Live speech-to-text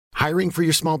Hiring for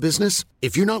your small business?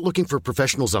 If you're not looking for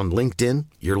professionals on LinkedIn,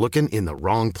 you're looking in the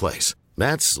wrong place.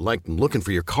 That's like looking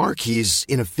for your car keys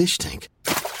in a fish tank.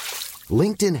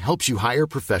 LinkedIn helps you hire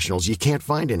professionals you can't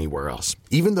find anywhere else,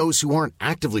 even those who aren't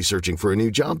actively searching for a new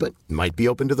job but might be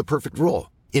open to the perfect role.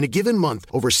 In a given month,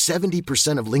 over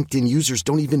 70% of LinkedIn users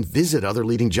don't even visit other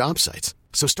leading job sites.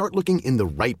 So start looking in the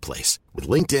right place. With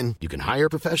LinkedIn, you can hire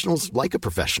professionals like a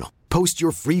professional. Post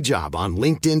your free job on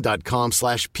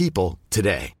linkedin.com/people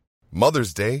today.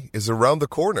 Mother's Day is around the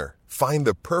corner. Find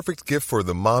the perfect gift for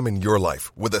the mom in your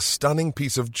life with a stunning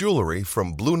piece of jewelry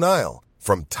from Blue Nile.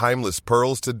 From timeless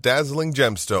pearls to dazzling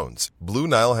gemstones, Blue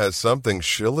Nile has something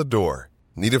she'll adore.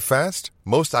 Need it fast?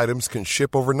 Most items can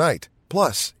ship overnight.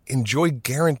 Plus, enjoy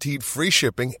guaranteed free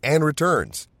shipping and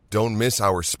returns. Don't miss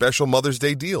our special Mother's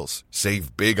Day deals.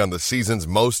 Save big on the season's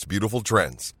most beautiful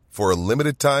trends. For a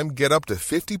limited time, get up to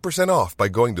 50% off by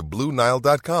going to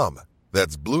BlueNile.com.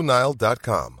 That's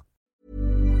BlueNile.com.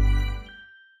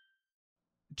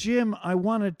 Jim, I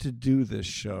wanted to do this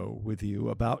show with you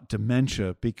about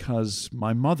dementia because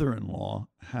my mother-in-law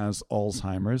has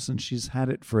Alzheimer's, and she's had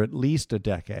it for at least a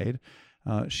decade.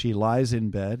 She lies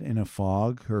in bed in a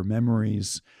fog. Her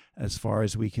memories, as far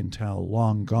as we can tell,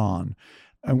 long gone.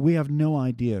 And we have no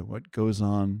idea what goes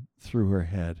on through her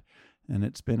head. And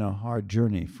it's been a hard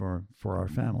journey for our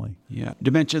family. Yeah,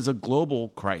 dementia is a global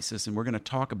crisis, and we're going to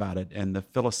talk about it and the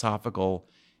philosophical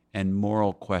and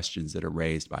moral questions that are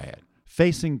raised by it.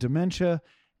 Facing dementia,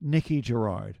 Nikki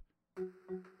Gerard.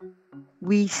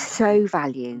 We so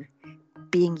value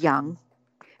being young,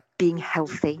 being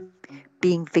healthy,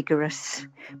 being vigorous,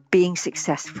 being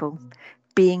successful,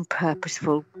 being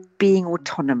purposeful, being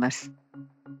autonomous.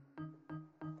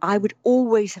 I would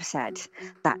always have said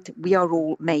that we are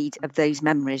all made of those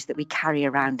memories that we carry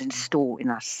around and store in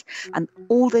us. And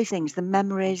all those things, the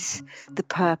memories, the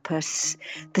purpose,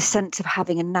 the sense of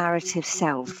having a narrative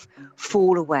self,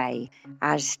 fall away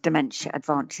as dementia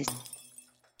advances.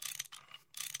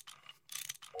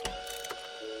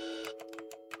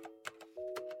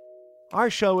 Our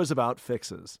show is about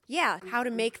fixes. Yeah, how to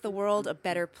make the world a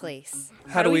better place.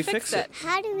 How do we fix it?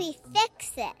 How do we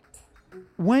fix it?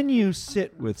 When you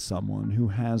sit with someone who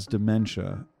has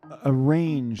dementia, a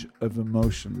range of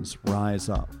emotions rise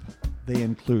up. They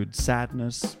include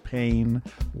sadness, pain,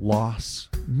 loss,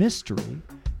 mystery,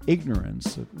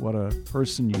 ignorance at what a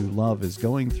person you love is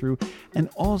going through, and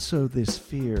also this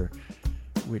fear,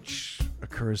 which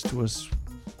occurs to us,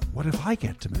 what if I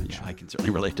get dementia? Yeah, I can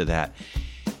certainly relate to that.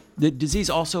 The disease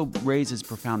also raises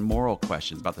profound moral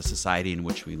questions about the society in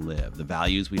which we live, the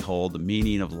values we hold, the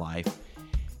meaning of life.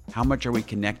 How much are we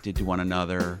connected to one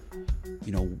another?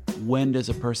 You know, when does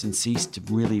a person cease to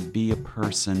really be a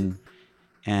person?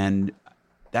 And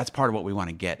that's part of what we want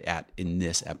to get at in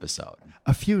this episode.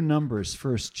 A few numbers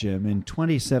first, Jim. In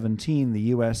 2017, the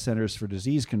U.S. Centers for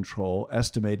Disease Control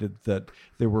estimated that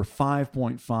there were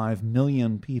 5.5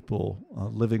 million people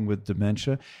living with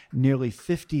dementia, nearly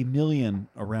 50 million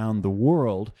around the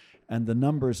world, and the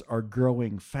numbers are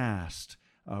growing fast.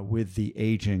 With the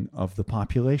aging of the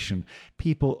population.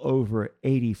 People over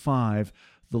 85,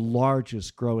 the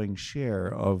largest growing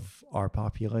share of our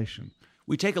population.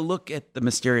 We take a look at the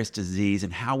mysterious disease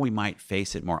and how we might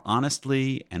face it more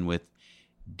honestly and with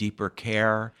deeper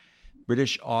care.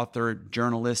 British author,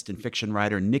 journalist, and fiction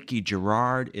writer Nikki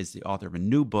Gerard is the author of a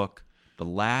new book, The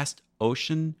Last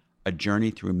Ocean, A Journey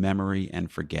Through Memory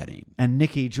and Forgetting. And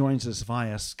Nikki joins us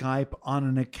via Skype on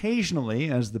an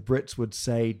occasionally, as the Brits would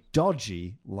say,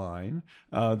 dodgy line.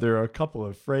 There are a couple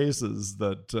of phrases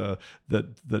that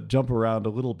jump around a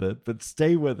little bit, but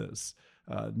stay with us.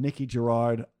 Nikki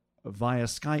Gerard via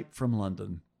Skype from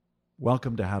London.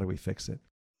 Welcome to How Do We Fix It?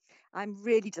 I'm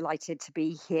really delighted to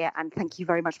be here, and thank you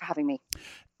very much for having me.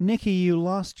 Nikki, you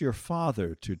lost your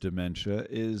father to dementia.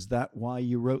 Is that why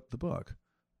you wrote the book?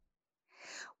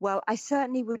 Well, I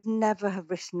certainly would never have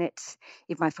written it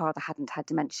if my father hadn't had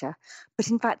dementia. But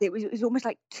in fact, it was almost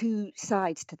like two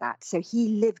sides to that. So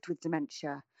he lived with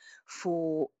dementia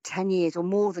for 10 years or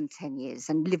more than 10 years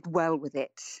and lived well with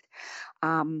it.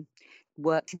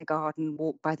 Worked in the garden,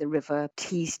 walked by the river,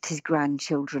 teased his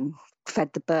grandchildren,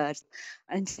 fed the birds.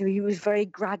 And so he was very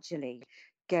gradually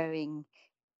going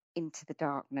into the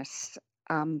darkness.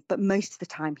 But most of the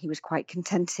time he was quite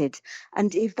contented.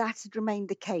 And if that had remained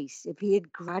the case, if he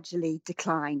had gradually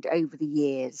declined over the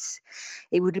years,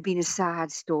 it would have been a sad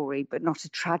story, but not a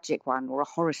tragic one or a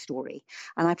horror story.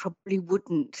 And I probably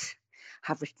wouldn't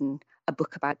have written a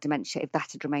book about dementia if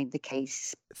that had remained the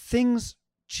case. Things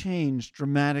changed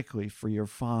dramatically for your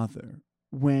father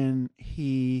when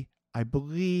he, I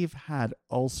believe, had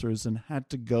ulcers and had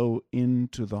to go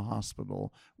into the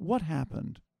hospital. What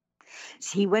happened?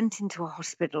 So he went into a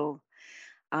hospital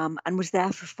and was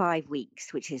there for 5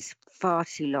 weeks, which is far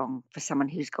too long for someone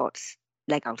who's got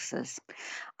leg ulcers.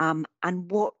 And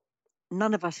what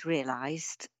none of us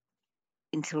realised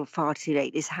until far too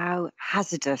late is how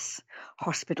hazardous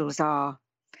hospitals are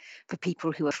for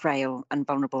people who are frail and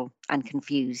vulnerable and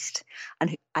confused,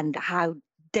 and how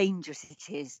dangerous it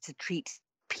is to treat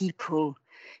people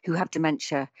who have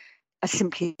dementia as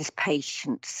simply as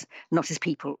patients, not as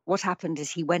people. What happened is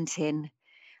he went in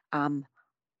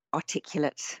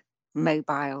articulate,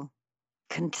 mobile,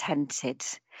 contented,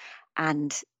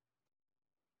 and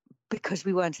because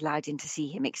we weren't allowed in to see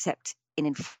him except in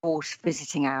enforced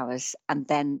visiting hours, and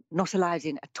then not allowed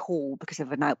in at all because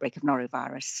of an outbreak of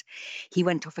norovirus, he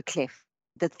went off a cliff.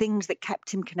 The things that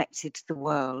kept him connected to the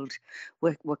world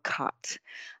were cut.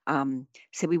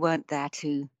 So we weren't there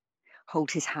to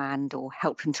hold his hand or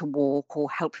help him to walk or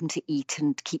help him to eat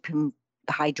and keep him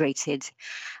hydrated.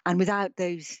 And without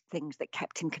those things that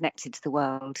kept him connected to the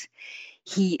world,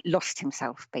 he lost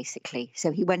himself, basically.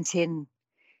 So he went in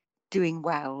doing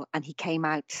well and he came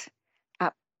out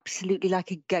absolutely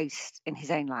like a ghost in his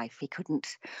own life. He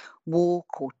couldn't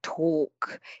walk or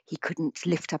talk. He couldn't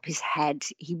lift up his head.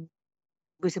 He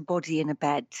was a body in a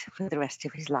bed for the rest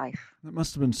of his life. That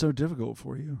must have been so difficult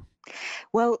for you.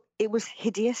 Well, it was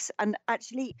hideous. And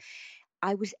actually,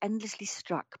 I was endlessly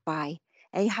struck by,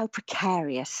 how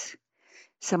precarious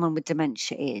someone with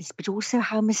dementia is, but also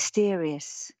how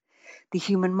mysterious the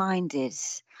human mind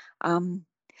is. And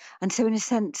so, in a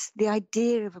sense, the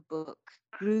idea of a book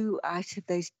grew out of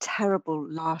those terrible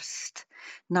last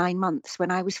 9 months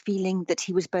when I was feeling that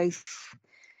he was both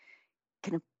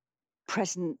kind of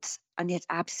present and yet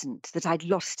absent, that I'd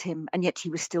lost him and yet he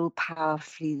was still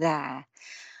powerfully there.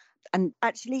 And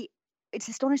actually, it's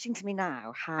astonishing to me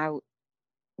now how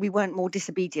we weren't more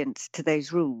disobedient to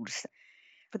those rules.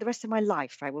 For the rest of my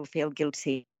life, I will feel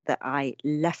guilty that I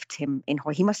left him in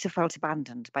He must have felt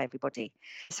abandoned by everybody.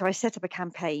 So I set up a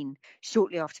campaign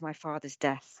shortly after my father's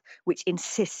death, which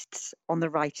insists on the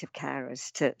right of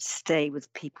carers to stay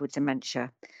with people with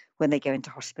dementia when they go into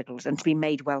hospitals and to be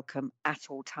made welcome at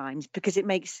all times, because it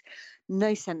makes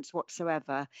no sense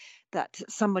whatsoever that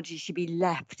somebody should be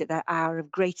left at their hour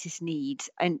of greatest need.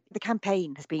 And the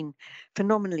campaign has been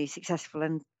phenomenally successful,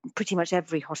 and pretty much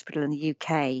every hospital in the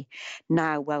UK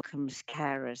now welcomes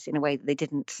carers in a way that they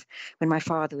didn't when my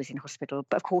father was in hospital.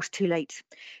 But of course, too late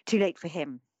for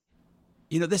him.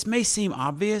 You know, this may seem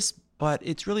obvious, but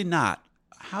it's really not.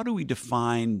 How do we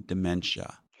define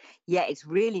dementia? Yeah, it's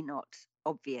really not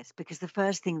obvious, because the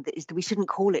first thing that is that we shouldn't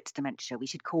call it dementia. We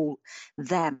should call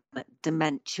them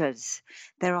dementias.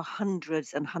 There are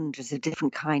hundreds and hundreds of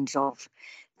different kinds of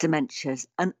dementias,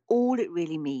 and all it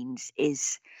really means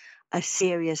is a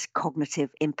serious cognitive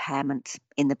impairment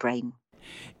in the brain.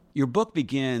 Your book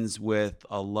begins with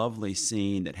a lovely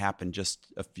scene that happened just,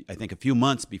 I think, a few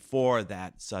months before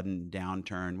that sudden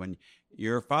downturn, when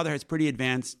your father has pretty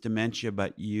advanced dementia,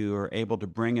 but you're able to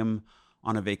bring him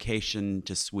on a vacation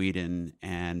to Sweden.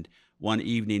 And one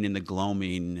evening in the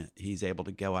gloaming, he's able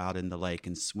to go out in the lake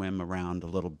and swim around a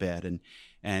little bit.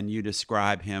 And you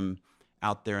describe him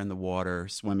out there in the water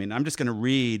swimming. I'm just going to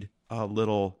read a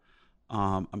little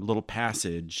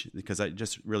passage because it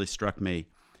just really struck me.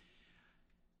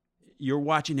 You're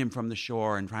watching him from the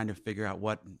shore and trying to figure out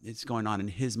what is going on in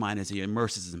his mind as he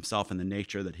immerses himself in the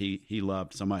nature that he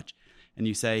loved so much. And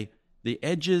you say, the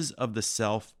edges of the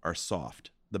self are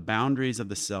soft. The boundaries of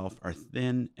the self are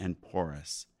thin and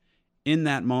porous. In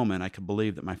that moment, I could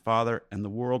believe that my father and the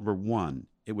world were one.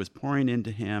 It was pouring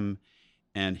into him,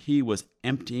 and he was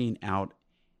emptying out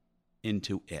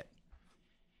into it.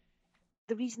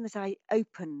 The reason that I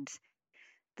opened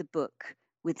the book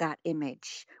with that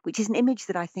image, which is an image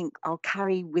that I think I'll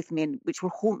carry with me and which will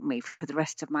haunt me for the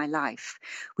rest of my life,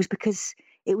 was because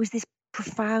it was this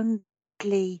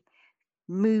profoundly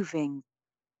moving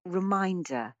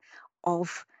reminder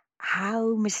of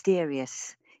how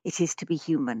mysterious it is to be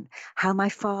human, how my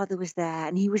father was there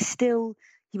and he was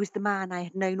the man I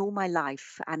had known all my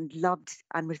life and loved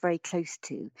and was very close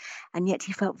to. And yet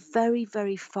he felt very,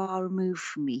 very far removed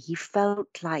from me. He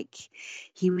felt like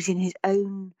he was in his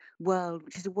own world,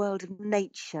 which is a world of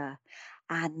nature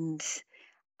and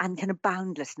kind of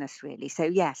boundlessness, really. So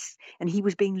yes, and he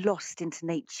was being lost into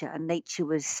nature, and nature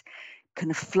was kind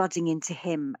of flooding into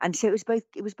him. And so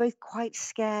it was both quite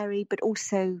scary, but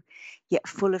also yet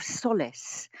full of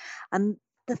solace. And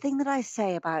the thing that I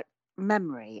say about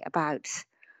memory, about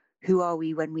who are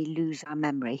we when we lose our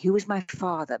memory? Who was my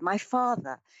father? My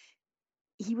father,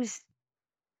 he was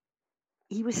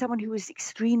someone who was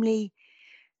extremely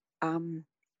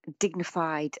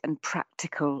dignified and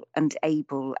practical and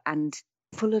able and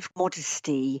full of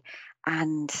modesty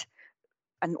and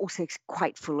also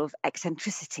quite full of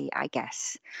eccentricity, I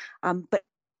guess. But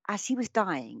as he was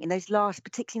dying,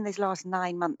 particularly in those last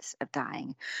 9 months of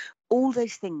dying, all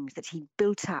those things that he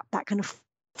built up, that kind of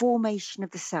formation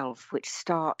of the self, which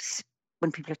starts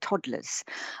when people are toddlers,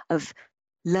 of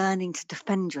learning to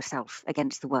defend yourself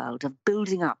against the world, of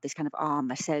building up this kind of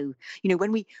armor. So,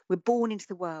 when we're born into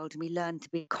the world and we learn to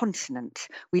be continent,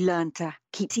 we learn to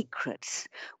keep secrets,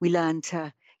 we learn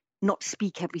to not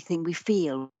speak everything we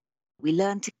feel, we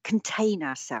learn to contain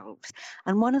ourselves.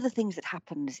 And one of the things that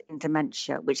happens in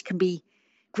dementia, which can be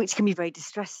very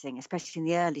distressing, especially in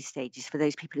the early stages for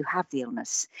those people who have the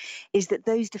illness, is that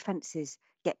those defenses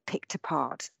get picked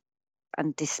apart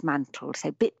and dismantled.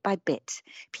 So bit by bit,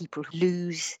 people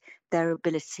lose their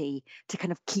ability to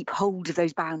kind of keep hold of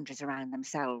those boundaries around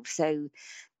themselves. So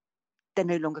they're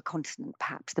no longer continent,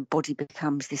 perhaps. The body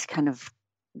becomes this kind of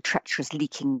treacherous,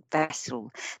 leaking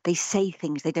vessel. They say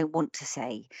things they don't want to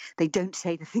say. They don't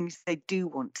say the things they do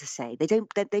want to say.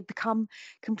 They become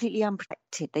completely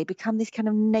unprotected. They become this kind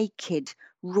of naked,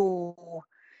 raw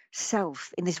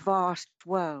self in this vast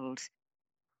world.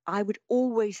 I would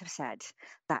always have said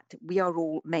that we are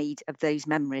all made of those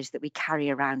memories that we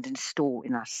carry around and store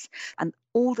in us. And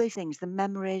all those things, the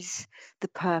memories, the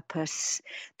purpose,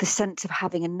 the sense of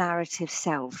having a narrative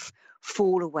self,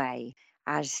 fall away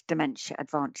as dementia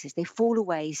advances. They fall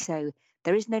away, so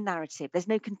there is no narrative. There's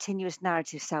no continuous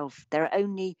narrative self. There are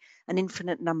only an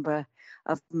infinite number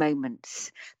of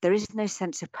moments. There is no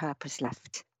sense of purpose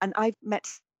left. And I've met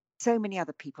so many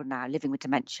other people now living with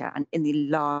dementia and in the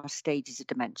last stages of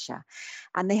dementia,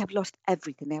 and they have lost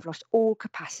everything. They have lost all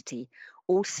capacity,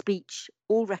 all speech,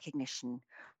 all recognition,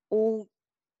 all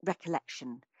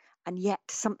recollection, and yet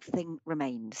something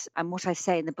remains. And what I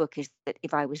say in the book is that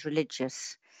if I was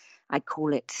religious, I'd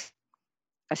call it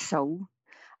a soul.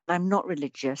 I'm not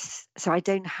religious, so I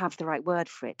don't have the right word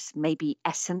for it. Maybe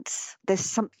essence. There's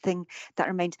something that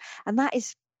remains, and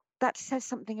that says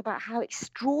something about how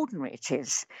extraordinary it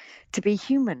is to be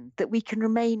human, that we can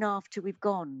remain after we've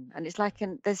gone. And it's like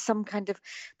there's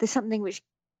something which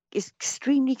is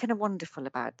extremely kind of wonderful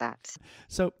about that.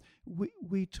 So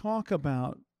we talk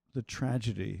about the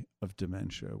tragedy of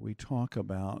dementia. We talk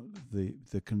about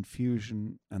the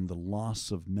confusion and the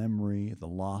loss of memory, the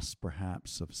loss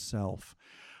perhaps of self.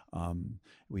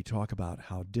 We talk about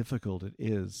how difficult it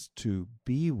is to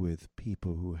be with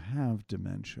people who have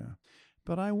dementia.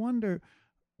 But I wonder,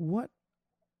 what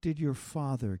did your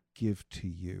father give to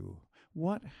you?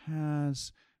 What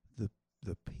has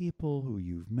the people who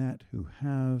you've met who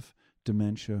have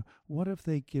dementia, what have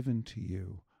they given to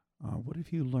you? What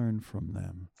have you learned from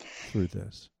them through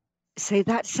this? So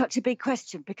that's such a big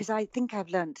question, because I think I've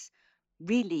learned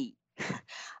really,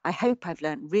 I hope I've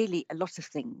learned really a lot of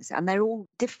things, and they're all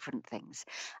different things.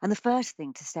 And the first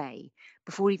thing to say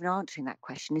before even answering that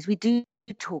question is we do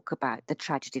talk about the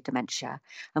tragedy of dementia,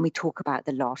 and we talk about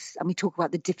the loss, and we talk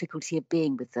about the difficulty of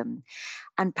being with them.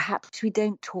 And perhaps we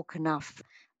don't talk enough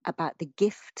about the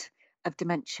gift of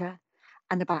dementia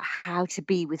and about how to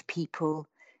be with people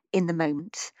in the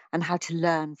moment and how to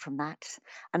learn from that,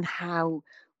 and how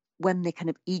when the kind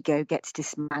of ego gets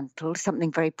dismantled,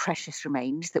 something very precious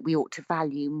remains that we ought to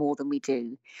value more than we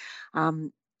do.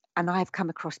 And I've come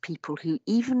across people who,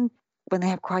 even when they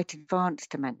have quite advanced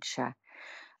dementia,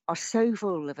 are so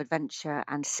full of adventure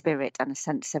and spirit and a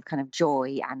sense of kind of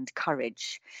joy and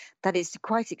courage that it's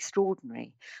quite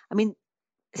extraordinary. I mean,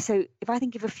 so if I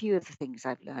think of a few of the things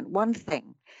I've learned, one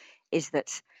thing is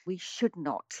that we should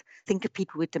not think of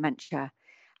people with dementia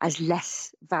as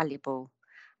less valuable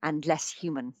and less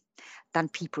human than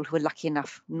people who are lucky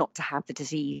enough not to have the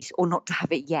disease or not to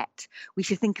have it yet. We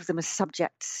should think of them as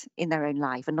subjects in their own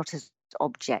life and not as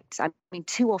objects. I mean,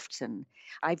 too often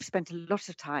I've spent a lot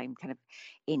of time kind of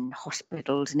in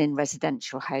hospitals and in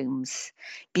residential homes,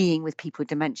 being with people with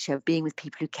dementia, being with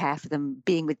people who care for them,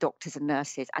 being with doctors and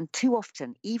nurses. And too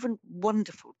often, even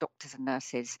wonderful doctors and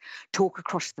nurses talk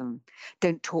across them,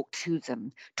 don't talk to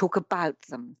them, talk about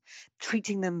them,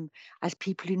 treating them as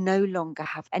people who no longer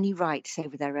have any rights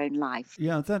over their own life.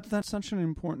 Yeah, that's such an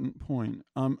important point.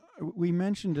 We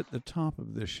mentioned at the top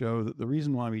of this show that the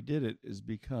reason why we did it is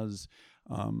because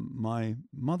my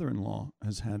mother-in-law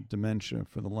has had dementia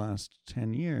for the last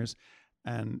 10 years,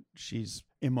 and she's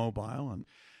immobile. And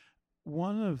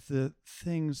one of the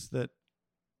things that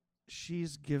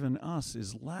she's given us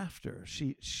is laughter.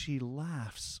 She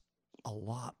laughs a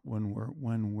lot when we're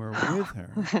with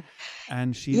her,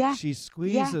 and she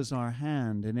squeezes our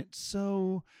hand, and it's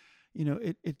so,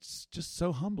 it's just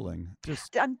so humbling.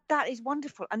 And that is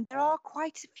wonderful. And there are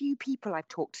quite a few people I've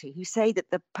talked to who say that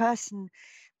the person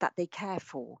that they care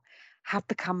for have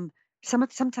become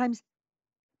sometimes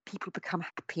people become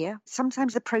happier.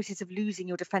 Sometimes the process of losing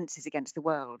your defenses against the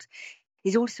world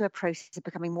is also a process of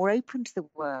becoming more open to the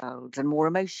world and more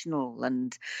emotional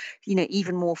and,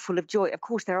 even more full of joy. Of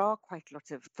course, there are quite a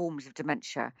lot of forms of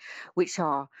dementia which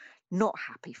are not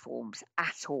happy forms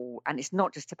at all. And it's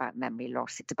not just about memory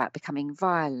loss. It's about becoming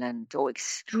violent or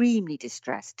extremely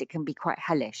distressed. It can be quite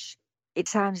hellish. It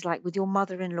sounds like with your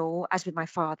mother-in-law, as with my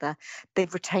father,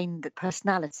 they've retained the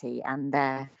personality and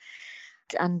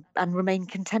remain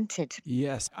contented.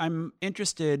 Yes, I'm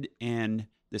interested in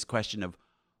this question of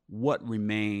what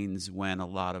remains when a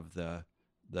lot of the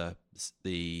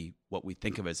what we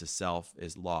think of as a self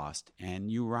is lost. And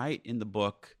you write in the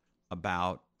book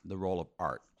about the role of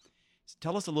art. So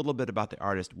tell us a little bit about the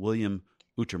artist William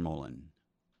Utermohlen.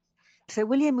 So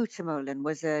William Utermohlen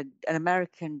was an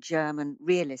American-German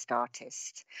realist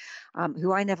artist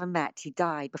who I never met. He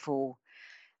died before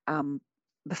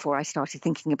I started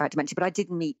thinking about dementia, but I did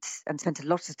meet and spent a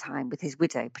lot of time with his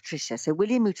widow, Patricia. So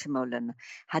William Utermohlen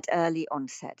had early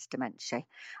onset dementia.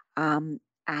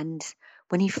 And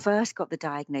when he first got the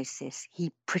diagnosis,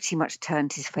 he pretty much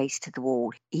turned his face to the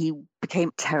wall. He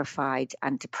became terrified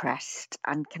and depressed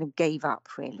and kind of gave up,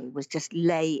 really, was just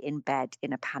lay in bed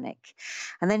in a panic.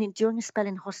 And then during a spell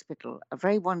in hospital, a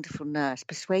very wonderful nurse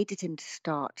persuaded him to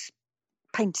start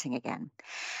painting again.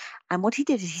 And what he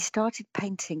did is he started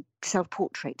painting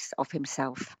self-portraits of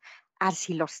himself as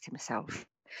he lost himself.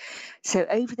 So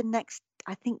over the next,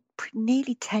 I think,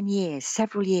 nearly 10 years,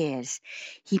 several years,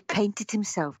 he painted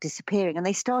himself disappearing. And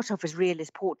they start off as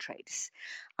realist portraits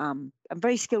and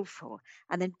very skillful.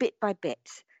 And then bit by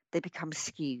bit, they become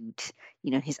skewed.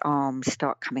 His arms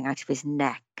start coming out of his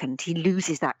neck and he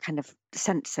loses that kind of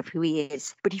sense of who he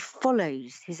is. But he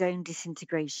follows his own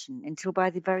disintegration until by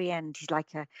the very end, he's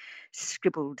like a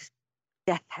scribbled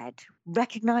death head,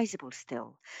 recognizable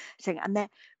still. And they're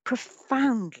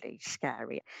profoundly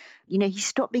scary. He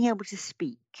stopped being able to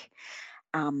speak,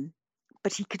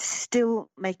 but he could still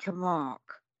make a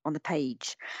mark on the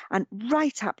page. And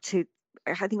right up to,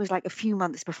 I think it was like a few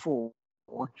months before,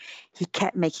 he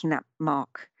kept making that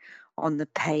mark on the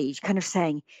page, kind of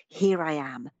saying, "Here I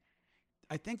am."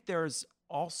 I think there's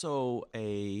also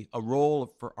a role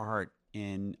for art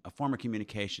in a form of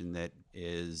communication that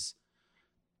is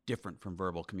different from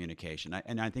verbal communication.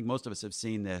 And I think most of us have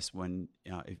seen this when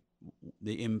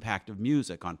the impact of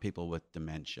music on people with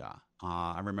dementia.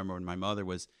 I remember when my mother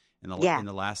was in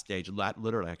the last stage,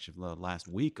 literally actually the last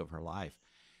week of her life,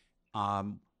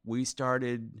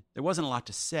 there wasn't a lot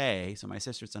to say. So my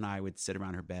sisters and I would sit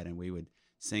around her bed and we would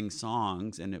sing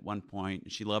songs. And at one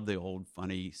point, she loved the old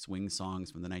funny swing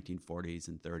songs from the 1940s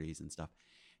and 30s and stuff.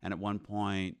 And at one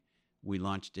point, we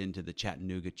launched into the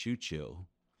Chattanooga Choo Choo.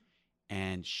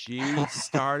 And she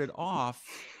started off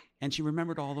and she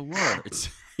remembered all the words,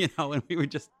 and we were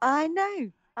just... I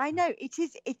know. It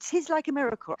is like a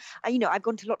miracle. I've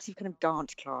gone to lots of kind of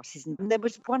dance classes, and there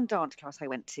was one dance class I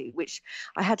went to, which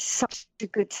I had such a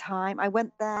good time. I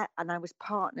went there and I was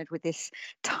partnered with this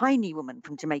tiny woman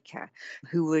from Jamaica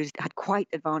who had quite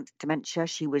advanced dementia.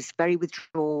 She was very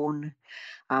withdrawn,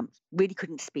 really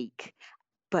couldn't speak.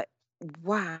 But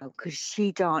wow, because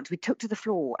she danced. We took to the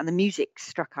floor and the music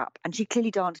struck up, and she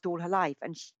clearly danced all her life,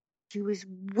 and she was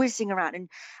whizzing around.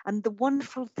 And the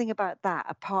wonderful thing about that,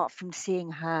 apart from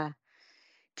seeing her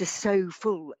just so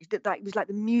full, it was like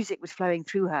the music was flowing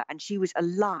through her and she was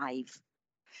alive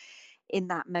in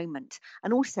that moment.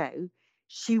 And also,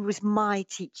 she was my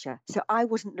teacher. So I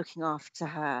wasn't looking after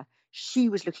her. She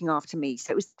was looking after me.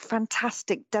 So it was a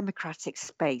fantastic democratic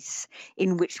space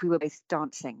in which we were both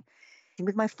dancing.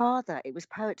 With my father, it was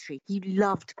poetry. He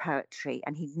loved poetry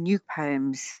and he knew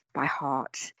poems by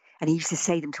heart. And he used to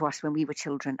say them to us when we were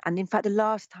children. And in fact, the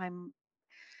last time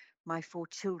my 4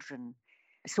 children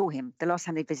saw him, the last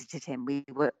time they visited him, we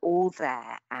were all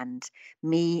there. And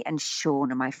me and Sean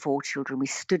and my 4 children, we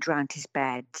stood round his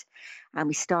bed and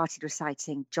we started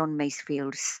reciting John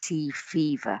Masefield's Sea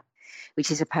Fever,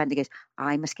 which is a poem that goes,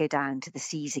 "I must go down to the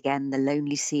seas again, the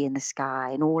lonely sea in the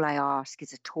sky, and all I ask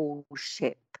is a tall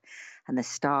ship and the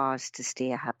stars to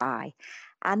steer her by."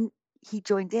 And he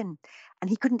joined in, and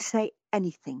he couldn't say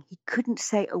anything. He couldn't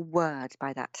say a word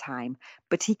by that time,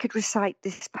 but he could recite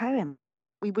this poem.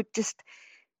 We were just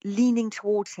leaning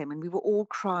towards him, and we were all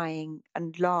crying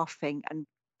and laughing and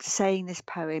saying this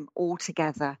poem all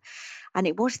together. And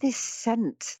it was this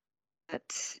sense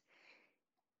that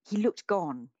he looked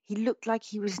gone. He looked like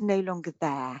he was no longer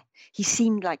there. He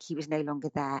seemed like he was no longer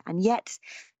there. And yet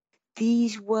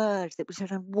these words that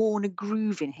sort of worn a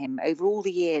groove in him over all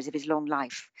the years of his long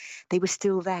life, they were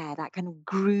still there. That kind of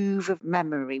groove of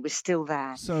memory was still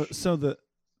there. So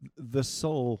the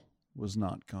soul was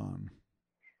not gone.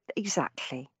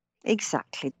 Exactly.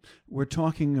 We're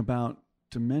talking about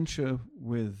dementia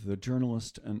with the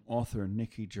journalist and author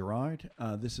Nikki Gerard.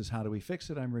 This is How Do We Fix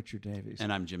It? I'm Richard Davies.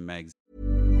 And I'm Jim Meggs.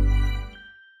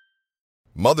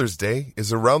 Mother's Day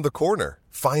is around the corner.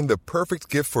 Find the perfect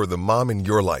gift for the mom in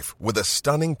your life with a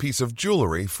stunning piece of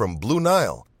jewelry from Blue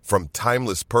Nile. From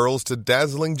timeless pearls to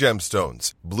dazzling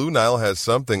gemstones, Blue Nile has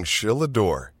something she'll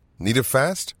adore. Need it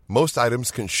fast? Most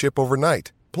items can ship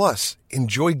overnight. Plus,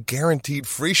 enjoy guaranteed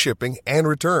free shipping and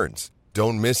returns.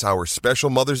 Don't miss our special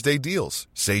Mother's Day deals.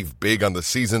 Save big on the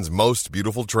season's most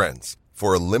beautiful trends.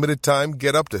 For a limited time,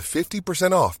 get up to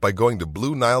 50% off by going to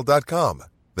BlueNile.com.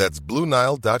 That's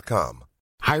BlueNile.com.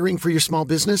 Hiring for your small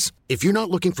business? If you're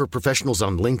not looking for professionals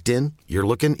on LinkedIn, you're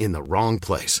looking in the wrong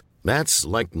place. That's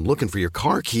like looking for your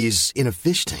car keys in a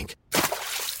fish tank.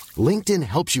 LinkedIn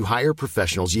helps you hire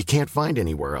professionals you can't find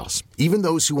anywhere else, even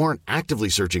those who aren't actively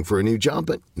searching for a new job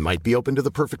but might be open to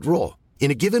the perfect role.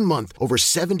 In a given month, over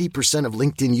 70% of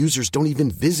LinkedIn users don't even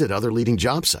visit other leading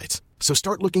job sites. So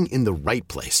start looking in the right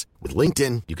place. With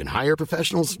LinkedIn, you can hire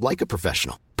professionals like a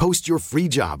professional. Post your free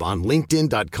job on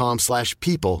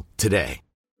linkedin.com/people today.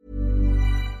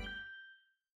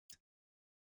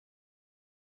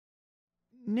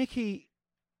 Nikki,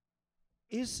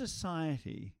 is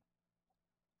society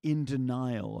in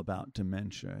denial about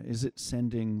dementia? Is it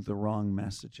sending the wrong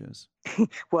messages?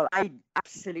 Well, I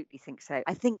absolutely think so.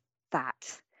 I think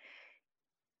that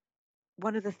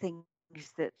one of the things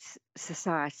that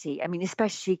society, I mean,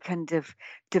 especially kind of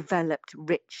developed,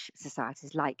 rich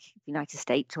societies like the United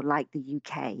States or like the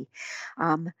UK,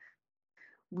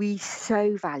 we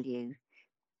so value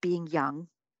being young,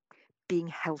 being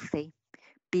healthy,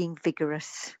 being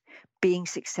vigorous, being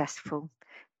successful,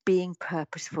 being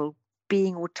purposeful,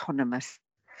 being autonomous.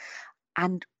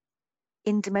 And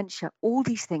in dementia, all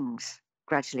these things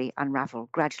gradually unravel,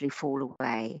 gradually fall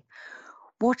away.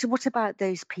 What about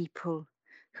those people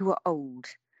who are old,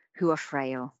 who are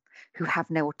frail, who have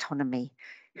no autonomy,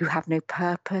 who have no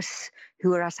purpose,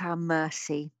 who are at our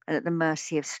mercy and at the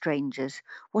mercy of strangers?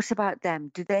 What about them?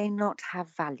 Do they not have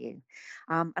value?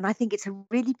 And I think it's a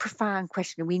really profound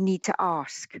question, and we need to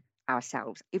ask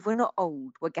ourselves. If we're not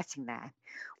old, we're getting there.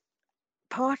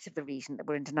 Part of the reason that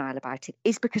we're in denial about it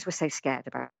is because we're so scared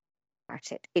about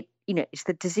it. It's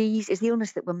the disease, it's the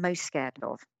illness that we're most scared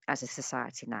of as a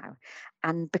society now.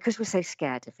 And because we're so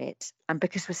scared of it, and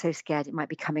because we're so scared it might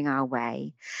be coming our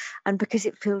way, and because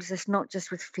it fills us not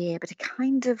just with fear, but a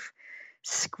kind of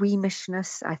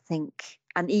squeamishness, I think,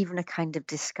 and even a kind of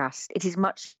disgust, it is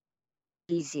much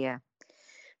easier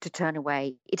to turn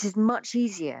away. It is much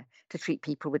easier to treat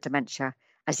people with dementia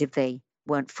as if they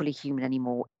weren't fully human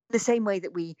anymore. The same way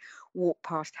that we walk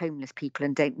past homeless people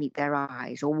and don't meet their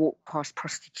eyes, or walk past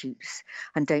prostitutes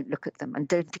and don't look at them and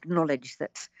don't acknowledge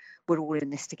that we're all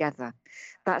in this together.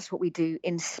 That's what we do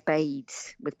in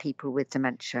spades with people with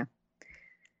dementia.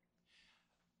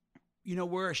 You know,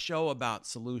 we're a show about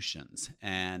solutions,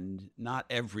 and not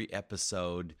every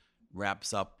episode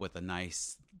wraps up with a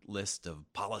nice list of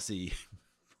policy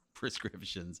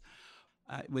prescriptions.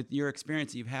 With your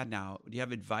experience that you've had now, do you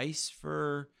have advice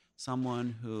for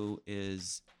someone who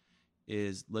is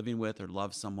living with or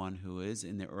loves someone who is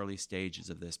in the early stages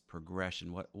of this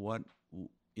progression? What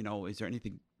is there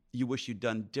anything you wish you'd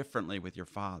done differently with your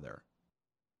father?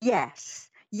 Yes.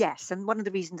 And one of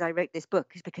the reasons I wrote this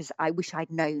book is because I wish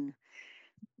I'd known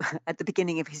at the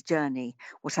beginning of his journey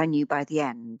what I knew by the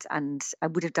end, and I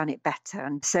would have done it better.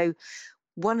 And so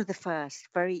one of the first,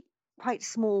 quite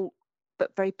small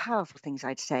but very powerful things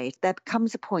I'd say, there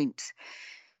comes a point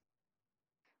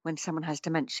when someone has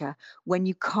dementia when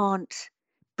you can't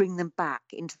bring them back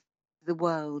into the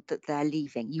world that they're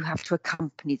leaving. You have to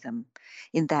accompany them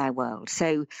in their world.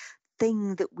 So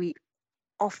thing that we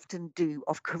often do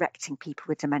of correcting people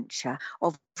with dementia,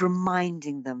 of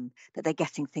reminding them that they're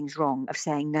getting things wrong, of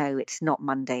saying, no, it's not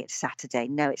Monday, it's Saturday.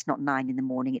 No, it's not 9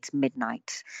 a.m, it's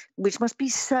midnight, which must be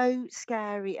so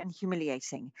scary and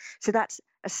humiliating. So that's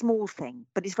a small thing,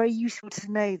 but it's very useful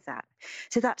to know that.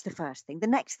 So that's the first thing. The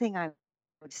next thing I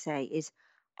would say is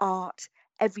art,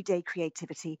 everyday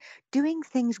creativity, doing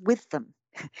things with them.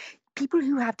 People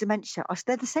who have dementia,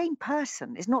 they're the same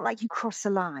person. It's not like you cross a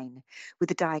line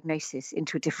with a diagnosis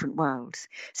into a different world.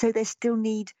 So they still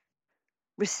need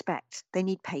respect. They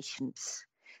need patience.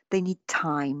 They need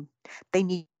time. They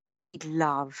need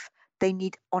love. They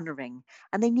need honouring.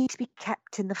 And they need to be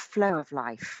kept in the flow of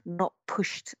life, not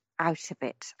pushed out of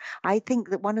it. I think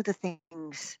that one of the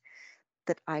things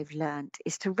that I've learned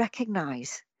is to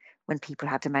recognise when people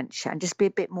have dementia and just be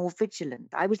a bit more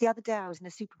vigilant. The other day I was in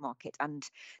a supermarket and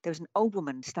there was an old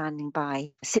woman standing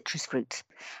by citrus fruit,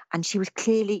 and she was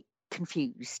clearly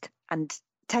confused. And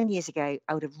 10 years ago,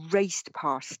 I would have raced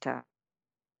past her.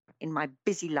 In my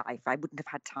busy life, I wouldn't have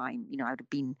had time. I would have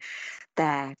been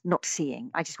there not seeing.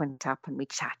 I just went up and we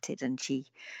chatted, and she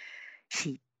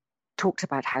talked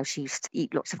about how she used to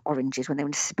eat lots of oranges when they were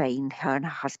in Spain, her and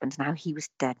her husband, and how he was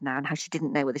dead now, and how she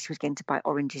didn't know whether she was going to buy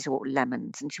oranges or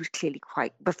lemons, and she was clearly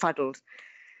quite befuddled.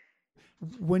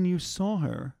 When you saw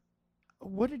her,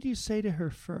 what did you say to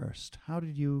her first? How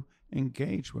did you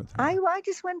engage with her? I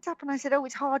just went up and I said, "Oh,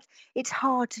 it's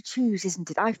hard to choose,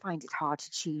 isn't it? I find it hard to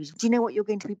choose. Do you know what you're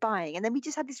going to be buying?" And then we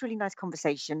just had this really nice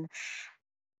conversation,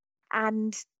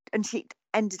 and she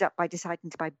ended up by deciding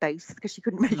to buy both because she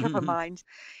couldn't make up her mind,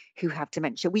 who have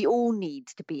dementia. We all need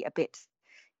to be a bit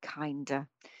kinder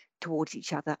towards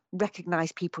each other,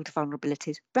 recognise people's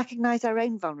vulnerabilities, recognise our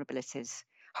own vulnerabilities,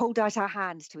 hold out our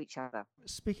hands to each other.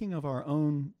 Speaking of our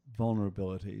own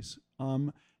vulnerabilities,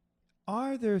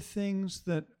 are there things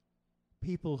that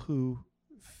people who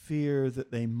fear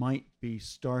that they might be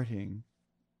starting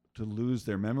to lose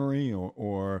their memory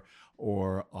or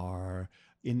are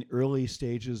in early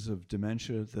stages of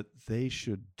dementia that they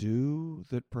should do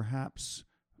that perhaps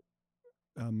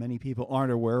many people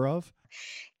aren't aware of?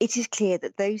 It is clear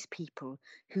that those people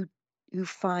who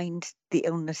find the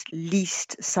illness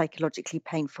least psychologically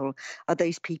painful are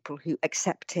those people who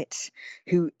accept it,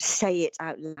 who say it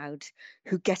out loud,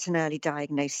 who get an early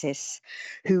diagnosis,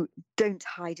 who don't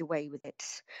hide away with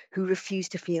it, who refuse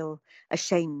to feel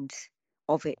ashamed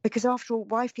of it. Because after all,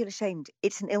 why feel ashamed?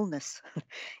 It's an illness.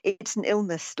 It's an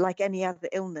illness like any other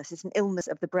illness. It's an illness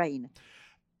of the brain.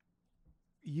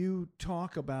 You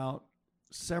talk about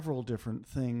several different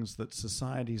things that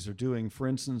societies are doing. For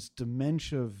instance,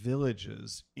 dementia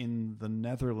villages in the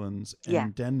Netherlands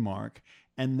and Denmark,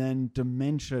 and then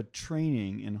dementia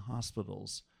training in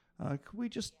hospitals. Could we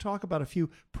just talk about a few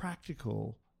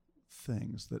practical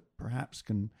things that perhaps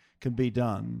can be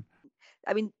done?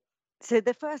 I mean, so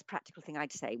the first practical thing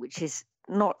I'd say, which is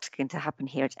not going to happen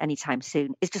here at any time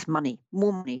soon, is just money,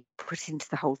 more money put into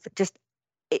the whole thing.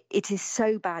 It is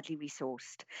so badly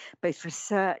resourced, both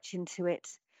research into it,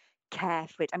 care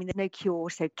for it. I mean, there's no cure,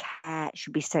 so care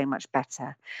should be so much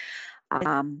better.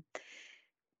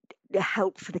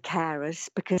 Help for the carers,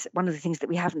 because one of the things that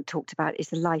we haven't talked about is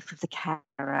the life of the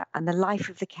carer, and the life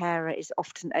of the carer is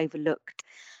often overlooked.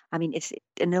 I mean, it's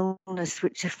an illness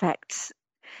which affects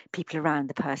people around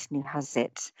the person who has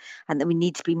it, and that we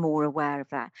need to be more aware of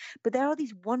that. But there are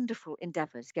these wonderful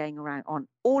endeavours going around on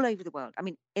all over the world. I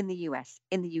mean, in the US,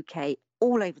 in the UK,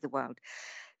 all over the world.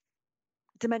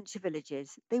 Dementia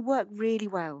villages, they work really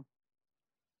well.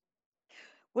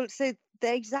 Well, so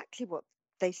they're exactly what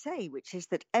they say, which is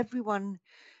that everyone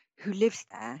who lives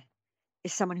there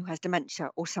is someone who has dementia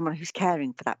or someone who's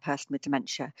caring for that person with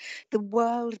dementia. The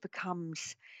world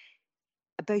becomes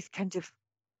both kind of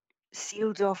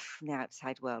sealed off from the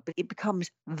outside world, but it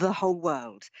becomes the whole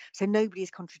world. So nobody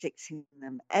is contradicting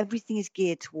them. Everything is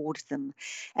geared towards them.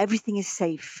 Everything is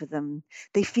safe for them.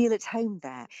 They feel at home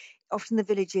there. Often the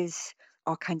villages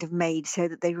are kind of made so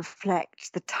that they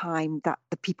reflect the time that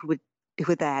the people who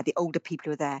were there, the older people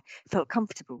who were there, felt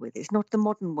comfortable with. It's not the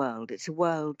modern world. It's a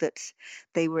world that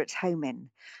they were at home in.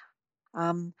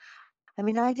 I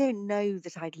mean, I don't know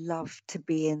that I'd love to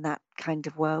be in that kind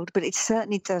of world, but it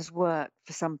certainly does work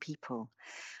for some people.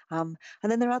 And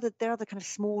then there are other kind of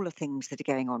smaller things that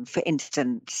are going on. For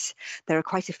instance, there are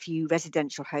quite a few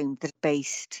residential homes that are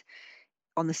based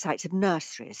on the sites of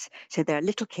nurseries. So there are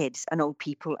little kids and old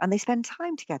people, and they spend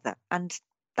time together. And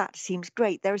that seems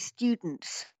great. There are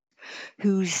students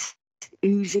whose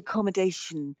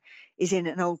accommodation is in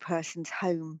an old person's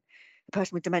home, a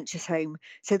person with dementia's home,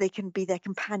 so they can be their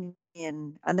companion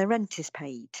and their rent is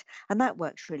paid. And that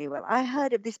works really well. I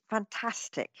heard of this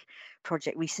fantastic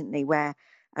project recently where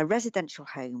a residential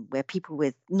home where people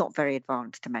with not very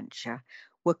advanced dementia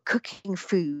were cooking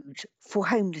food for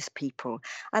homeless people.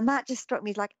 And that just struck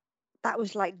me like that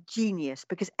was like genius,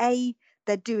 because A,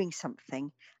 they're doing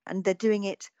something and they're doing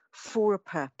it for a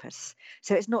purpose.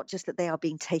 So it's not just that they are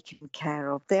being taken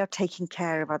care of, they are taking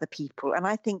care of other people. And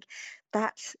I think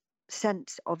that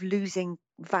sense of losing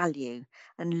value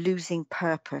and losing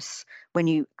purpose when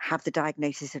you have the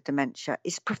diagnosis of dementia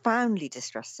is profoundly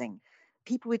distressing.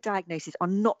 People with diagnosis are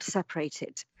not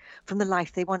separated from the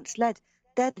life they once led.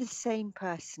 They're the same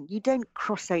person. You don't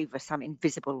cross over some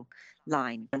invisible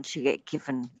line once you get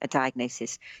given a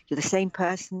diagnosis. You're the same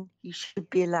person. You should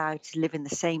be allowed to live in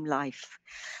the same life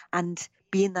and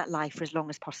be in that life for as long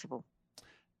as possible.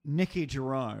 Nikki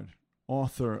Gerard,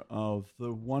 author of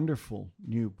the wonderful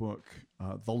new book,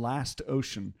 The Last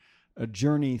Ocean, A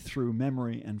Journey Through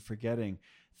Memory and Forgetting.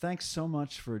 thanks so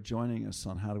much for joining us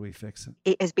on How Do We Fix It?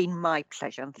 It has been my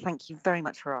pleasure, and thank you very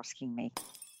much for asking me.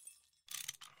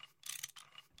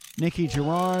 Nikki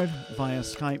Gerard via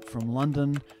Skype from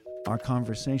London. Our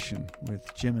conversation with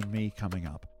Jim and me coming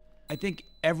up. I think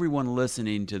everyone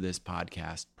listening to this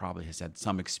podcast probably has had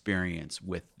some experience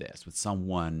with this, with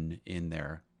someone in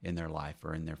their life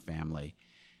or in their family.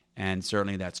 And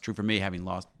certainly that's true for me, having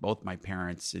lost both my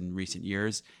parents in recent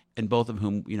years, and both of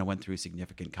whom, went through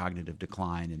significant cognitive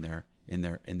decline in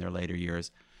their later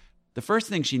years. The first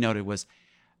thing she noted was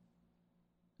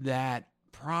that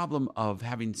problem of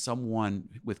having someone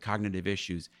with cognitive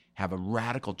issues have a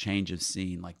radical change of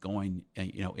scene, like going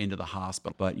into the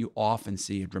hospital, but you often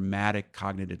see a dramatic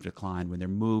cognitive decline when they're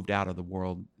moved out of the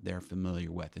world they're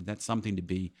familiar with, and that's something to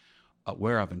be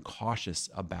aware of and cautious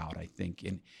about, I think.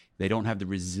 And they don't have the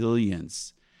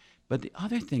resilience. But the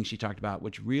other thing she talked about,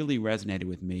 which really resonated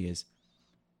with me, is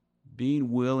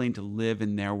being willing to live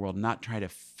in their world, not try to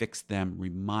fix them,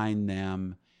 remind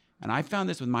them. And I found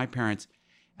this with my parents.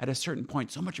 At a certain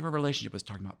point, so much of our relationship was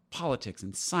talking about politics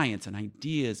and science and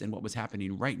ideas and what was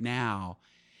happening right now.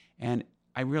 And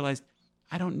I realized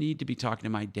I don't need to be talking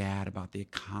to my dad about the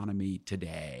economy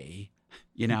today.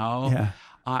 Yeah.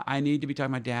 I need to be talking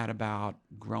to my dad about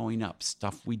growing up,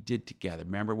 stuff we did together.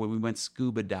 Remember when we went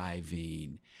scuba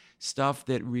diving, stuff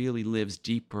that really lives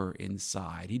deeper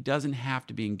inside. He doesn't have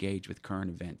to be engaged with current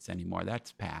events anymore.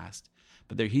 That's past.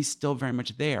 But he's still very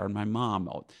much there. And my mom,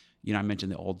 I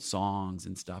mentioned the old songs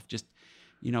and stuff. Just,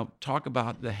 talk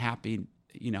about the happy,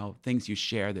 things you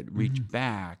share that reach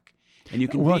back. And you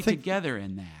can be together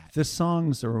in that. The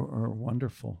songs are a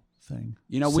wonderful thing.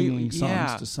 Singing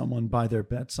songs to someone by their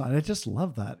bedside. I just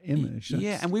love that image.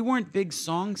 And we weren't big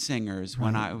song singers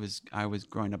when I was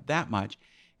growing up that much.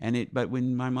 But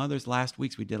when my mother's last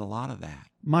weeks, we did a lot of that.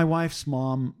 My wife's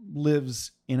mom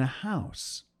lives in a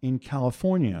house in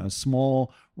California, a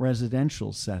small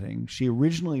residential setting. She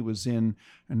originally was in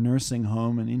a nursing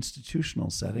home and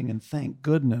institutional setting, and thank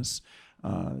goodness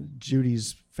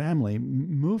Judy's family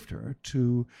moved her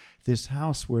to this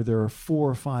house where there are 4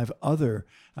 or 5 other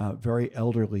very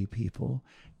elderly people,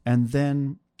 and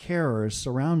then carers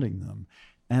surrounding them.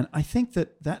 And I think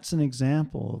that that's an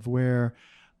example of where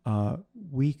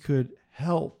we could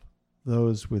help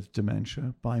those with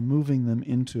dementia by moving them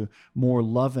into more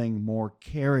loving, more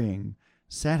caring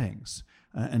settings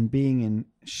and being in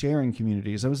sharing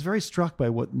communities. I was very struck by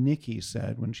what Nikki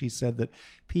said when she said that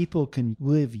people can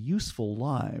live useful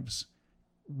lives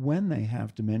when they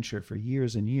have dementia for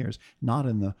years and years, not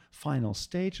in the final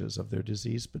stages of their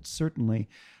disease, but certainly,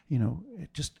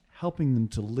 just helping them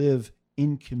to live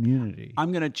in community.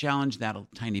 I'm going to challenge that a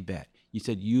tiny bit. You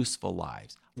said useful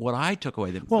lives. What I took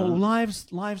away lives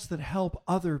that help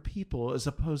other people as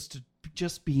opposed to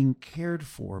just being cared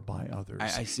for by others.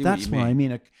 I see That's what you mean. I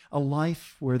mean. A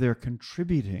life where they're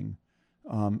contributing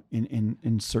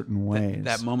in certain ways.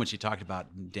 That moment she talked about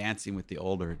dancing with the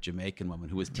older Jamaican woman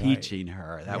who was teaching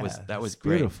her. That was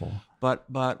great. Beautiful. But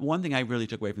one thing I really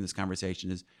took away from this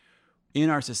conversation is, in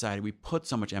our society, we put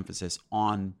so much emphasis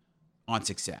on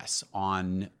success,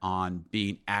 on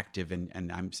being active,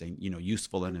 and I'm saying,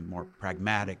 useful in a more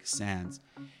pragmatic sense.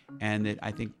 And that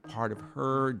I think part of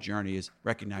her journey is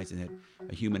recognizing that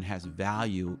a human has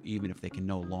value even if they can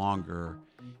no longer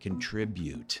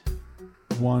contribute.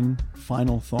 One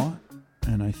final thought,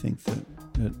 and I think that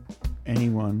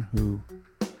anyone who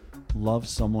loves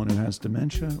someone who has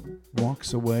dementia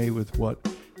walks away with what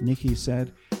Nikki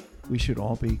said: we should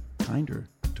all be kinder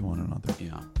to one another.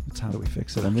 Yeah. That's How Do We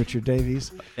Fix It? I'm Richard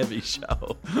Davies. Heavy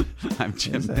show. I'm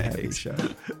Jim It's a heavy Davies. show.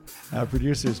 Our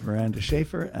producer is Miranda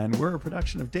Schaefer, and we're a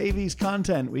production of Davies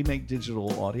Content. We make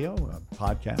digital audio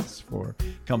podcasts for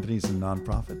companies and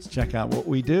nonprofits. Check out what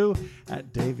we do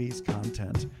at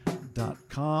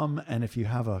daviescontent.com. And if you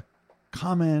have a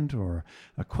comment or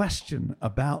a question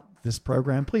about this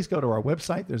program, please go to our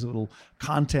website. There's a little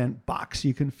content box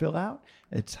you can fill out.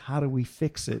 It's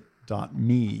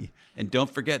howdowefixit.me. And don't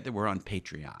forget that we're on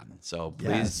Patreon. So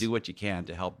please do what you can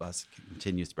to help us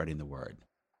continue spreading the word.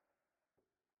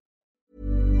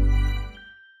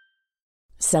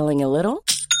 Selling a little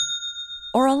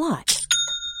or a lot?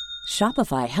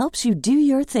 Shopify helps you do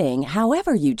your thing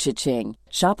however you cha-ching.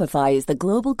 Shopify is the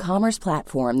global commerce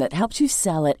platform that helps you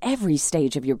sell at every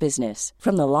stage of your business.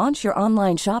 From the launch your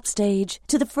online shop stage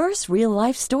to the first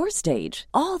real-life store stage,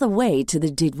 all the way to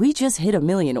the did we just hit a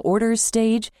million orders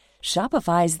stage.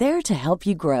 Shopify is there to help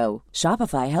you grow.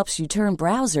 Shopify helps you turn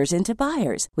browsers into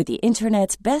buyers with the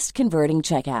internet's best converting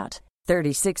checkout.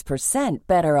 36%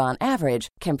 better on average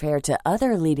compared to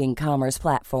other leading commerce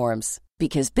platforms.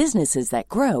 Because businesses that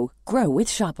grow, grow with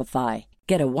Shopify.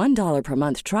 Get a $1 per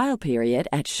month trial period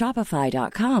at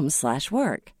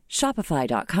shopify.com/work.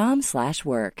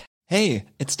 Shopify.com/work. Hey,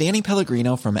 it's Danny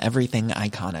Pellegrino from Everything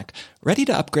Iconic. Ready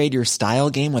to upgrade your style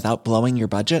game without blowing your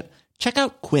budget? Check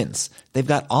out Quince.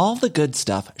 They've got all the good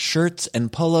stuff, shirts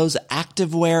and polos,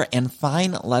 activewear, and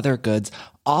fine leather goods,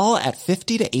 all at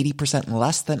 50 to 80%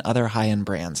 less than other high-end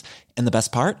brands. And the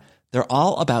best part? They're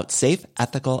all about safe,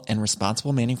 ethical, and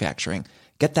responsible manufacturing.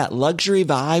 Get that luxury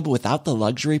vibe without the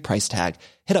luxury price tag.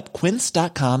 Hit up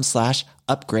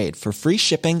quince.com/upgrade for free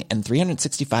shipping and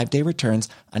 365-day returns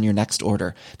on your next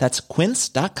order. That's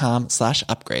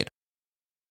quince.com/upgrade.